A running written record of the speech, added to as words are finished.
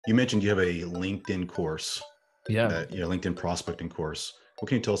You mentioned you have a LinkedIn course, Yeah. that LinkedIn prospecting course. What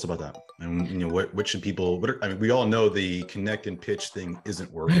can you tell us about that? And what should people? I mean, we all know the connect and pitch thing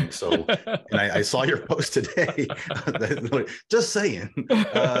isn't working. So, and I saw your post today. Just saying,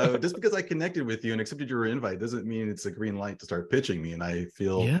 just because I connected with you and accepted your invite doesn't mean it's a green light to start pitching me. And I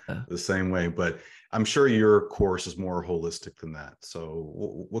feel Yeah. the same way. But I'm sure your course is more holistic than that. So,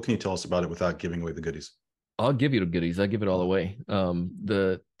 what can you tell us about it without giving away the goodies? I'll give you the goodies. I give it all away.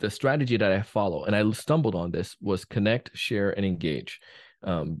 The strategy that I follow, and I stumbled on this, was connect, share, and engage.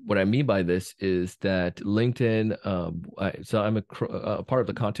 What I mean by this is that LinkedIn. So I'm a part of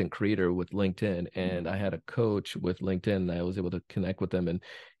the content creator with LinkedIn, and I had a coach with LinkedIn. And I was able to connect with them, and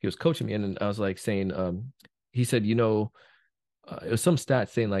he was coaching me, and I was like saying, he said, it was some stats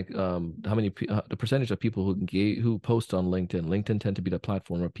saying like how many the percentage of people who engage who post on LinkedIn. LinkedIn tend to be the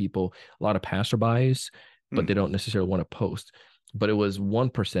platform where people a lot of passerbys, but they Hmm. don't necessarily want to post. But it was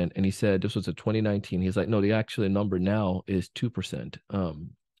 1%, and he said this was in 2019. He's like, no, the actual number now is 2%.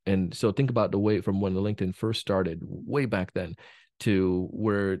 And so think about the way from when the LinkedIn first started, way back then, to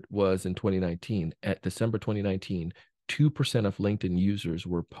where it was in 2019. At December 2019, 2% of LinkedIn users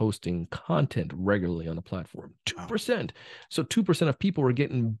were posting content regularly on the platform. Wow. 2%. So 2% of people were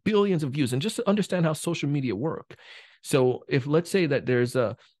getting billions of views. And just to understand how social media work. So if let's say that there's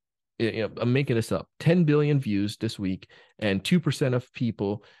I'm making this up, 10 billion views this week, and 2% of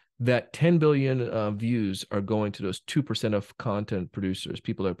people, that 10 billion views are going to those 2% of content producers,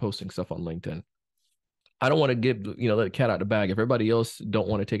 people that are posting stuff on LinkedIn. I don't want to give let the cat out the bag. If everybody else don't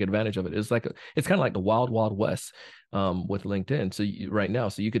want to take advantage of it, it's kind of like the wild wild west with LinkedIn. So right now,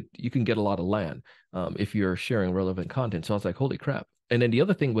 so you can get a lot of land if you're sharing relevant content. So I was like, holy crap! And then the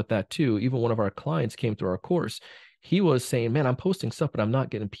other thing with that too, even one of our clients came through our course. He was saying, "Man, I'm posting stuff, but I'm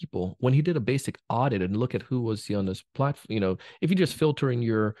not getting people." When he did a basic audit and look at who was on this platform, if you just filtering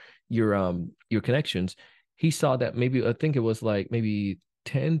your connections, he saw that maybe I think it was like maybe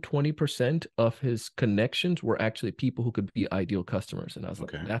 10-20% of his connections were actually people who could be ideal customers. And I was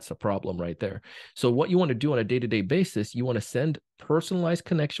like, Okay. that's a problem right there. So what you want to do on a day-to-day basis, you want to send personalized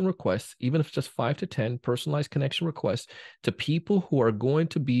connection requests, even if it's just 5 to 10 personalized connection requests to people who are going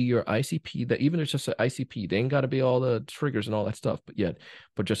to be your ICP, that even if it's just an ICP, they ain't got to be all the triggers and all that stuff,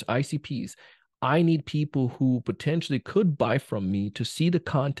 but just ICPs. I need people who potentially could buy from me to see the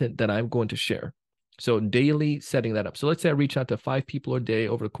content that I'm going to share. So daily setting that up. So let's say I reach out to 5 people a day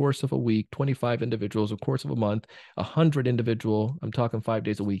over the course of a week, 25 individuals over the course of a month, 100 individual. I'm talking 5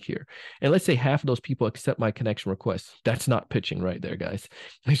 days a week here. And let's say half of those people accept my connection request. That's not pitching right there, guys.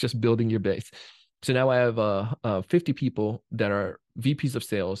 It's just building your base. So now I have 50 people that are VPs of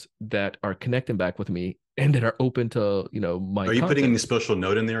sales that are connecting back with me and that are open to, my Are you putting content. any special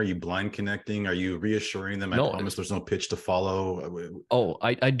note in there? Are you blind connecting? Are you reassuring them? I No, promise there's no pitch to follow. oh,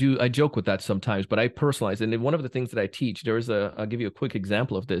 I joke with that sometimes, but I personalize. And then one of the things that I teach, I'll give you a quick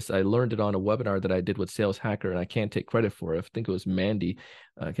example of this. I learned it on a webinar that I did with Sales Hacker, and I can't take credit for it. I think it was Mandy.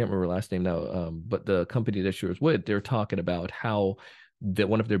 I can't remember her last name now. But the company that she was with, they're talking about how that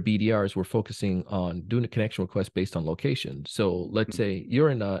one of their BDRs were focusing on doing a connection request based on location. So let's say you're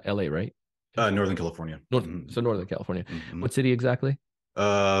in LA, right? Northern California. So Northern California. Mm-hmm. What city exactly?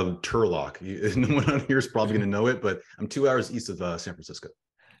 Turlock. No one on here is probably going to know it, but I'm 2 hours east of San Francisco.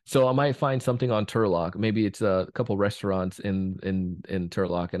 So I might find something on Turlock. Maybe it's a couple restaurants in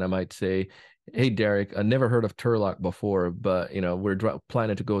Turlock, and I might say, "Hey, Derek, I never heard of Turlock before, but we're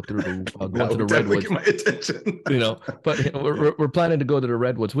planning to go through the That going to would the definitely get redwoods. my attention. But we're planning to go to the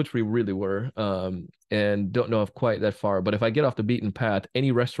redwoods, which we really were, and don't know if quite that far. But if I get off the beaten path,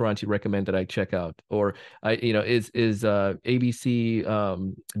 any restaurants you recommend that I check out, or is ABC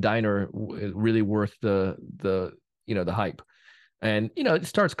diner really worth the hype? And it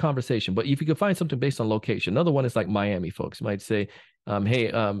starts conversation. But if you can find something based on location, another one is like Miami folks might say,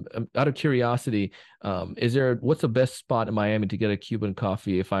 hey, out of curiosity, what's the best spot in Miami to get a Cuban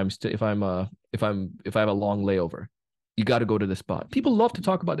coffee if I have a long layover? You got to go to this spot. People love to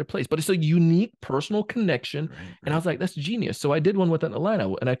talk about their place, but it's a unique personal connection. Right, And I right. was like, that's genius. So I did one with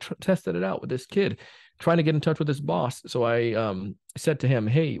Atlanta, and I tested it out with this kid trying to get in touch with his boss. So I said to him,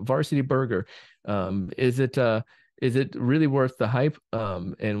 hey, Varsity Burger, is it really worth the hype?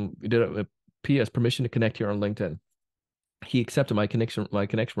 And we did a PS permission to connect here on LinkedIn. he accepted my connection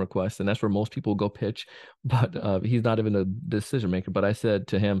request, and that's where most people go pitch, but he's not even a decision maker. But I said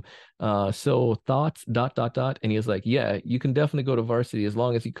to him, so thoughts, dot dot dot, and he was like, yeah, you can definitely go to Varsity as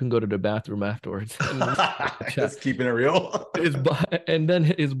long as you can go to the bathroom afterwards. And Just keeping it real. and then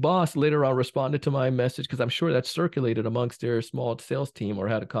his boss later on responded to my message, because I'm sure that circulated amongst their small sales team or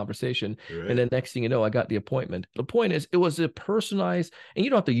had a conversation. Right. And then next thing you know, I got the appointment. The point is, it was a personalized, and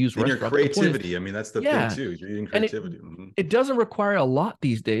you don't have to use And your restaurant. creativity. I mean, that's the Yeah, thing too. You're using and creativity. Mm-hmm. it doesn't require a lot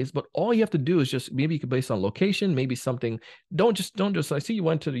these days, but all you have to do is just, maybe you could base on location, maybe something. Don't just I see you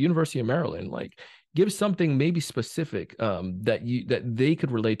went to the University of Maryland, like give something maybe specific, that they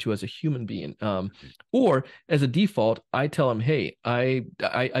could relate to as a human being. Or as a default, I tell them, hey, I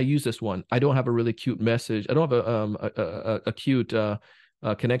use this one. I don't have a really cute message. I don't have a cute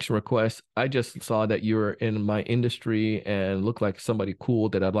connection request. I just saw that you're in my industry and look like somebody cool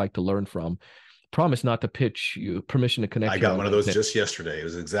that I'd like to learn from. Promise not to pitch you. Permission to connect. I got one of those just yesterday. It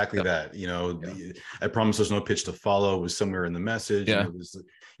was exactly Yep. that. Yeah. I promise there's no pitch to follow. It was somewhere in the message. Yeah. And it was,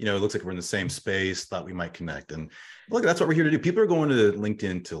 it looks like we're in the same space. Thought we might connect. And look, that's what we're here to do. People are going to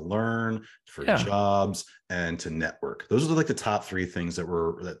LinkedIn to learn, for jobs, and to network. Those are like the top three things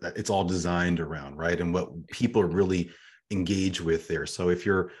that it's all designed around, right? And what people really engage with there. So if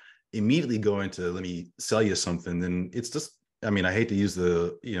you're immediately going to, let me sell you something, then it's just, I mean, I hate to use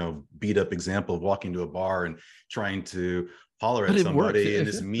the, beat up example of walking to a bar and trying to holler at somebody and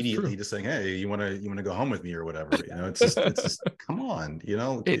just immediately just saying, hey, you want to go home with me or whatever. It's just come on,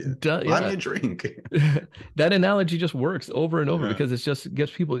 It does. Buy me a drink. That analogy just works over and over because it just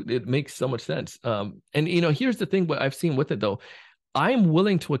gets people, it makes so much sense. And here's the thing, what I've seen with it though, I'm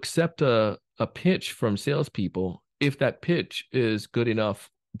willing to accept a pitch from salespeople if that pitch is good enough,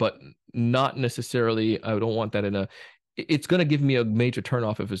 but not necessarily, I don't want that it's going to give me a major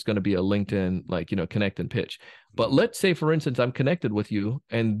turnoff if it's going to be a LinkedIn, connect and pitch. But let's say, for instance, I'm connected with you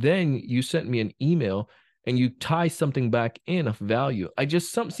and then you sent me an email and you tie something back in of value.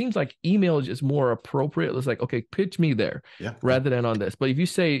 Seems like email is just more appropriate. It's like, okay, pitch me there rather than on this. But if you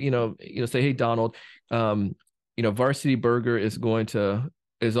say, say, hey, Donald, Varsity Burger is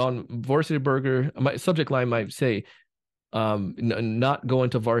on Varsity Burger. My subject line might say, not going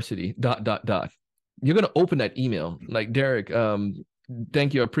to Varsity, ... You're going to open that email like, Derek,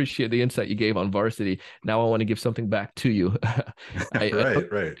 thank you. I appreciate the insight you gave on Varsity. Now I want to give something back to you.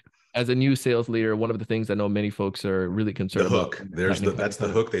 Right. As a new sales leader, one of the things I know many folks are really concerned about. That's the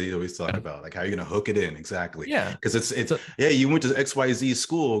hook they always talk Yeah. about. Like, how are you going to hook it in? Exactly. Yeah. Because you went to XYZ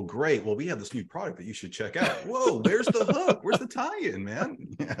school. Great. Well, we have this new product that you should check out. Whoa, where's the hook? Where's the tie-in, man?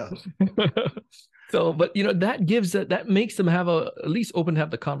 Yeah. So, but that makes them at least open to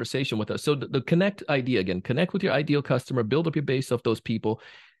have the conversation with us. So the connect idea again, connect with your ideal customer, build up your base of those people,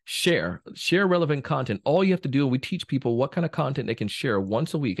 share relevant content. All you have to do, we teach people what kind of content they can share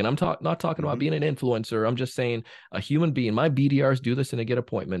once a week. And I'm not talking about being an influencer. I'm just saying a human being. My BDRs do this and they get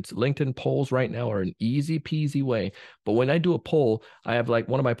appointments. LinkedIn polls right now are an easy peasy way. But when I do a poll, I have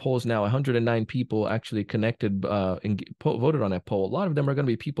one of my polls now, 109 people actually connected and voted on that poll. A lot of them are going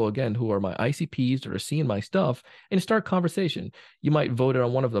to be people, again, who are my ICPs that are seeing my stuff and start conversation. You might vote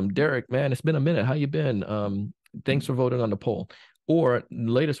on one of them. Derek, man, it's been a minute. How you been? Thanks for voting on the poll. Or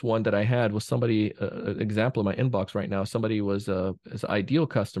the latest one that I had was somebody, an example in my inbox right now, somebody was an ideal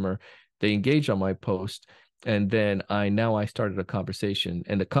customer. They engaged on my post. And then I started a conversation,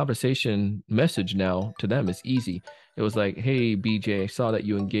 and the conversation message now to them is easy. It was like, hey, BJ, I saw that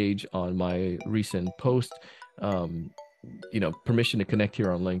you engaged on my recent post. Permission to connect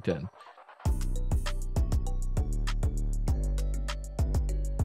here on LinkedIn.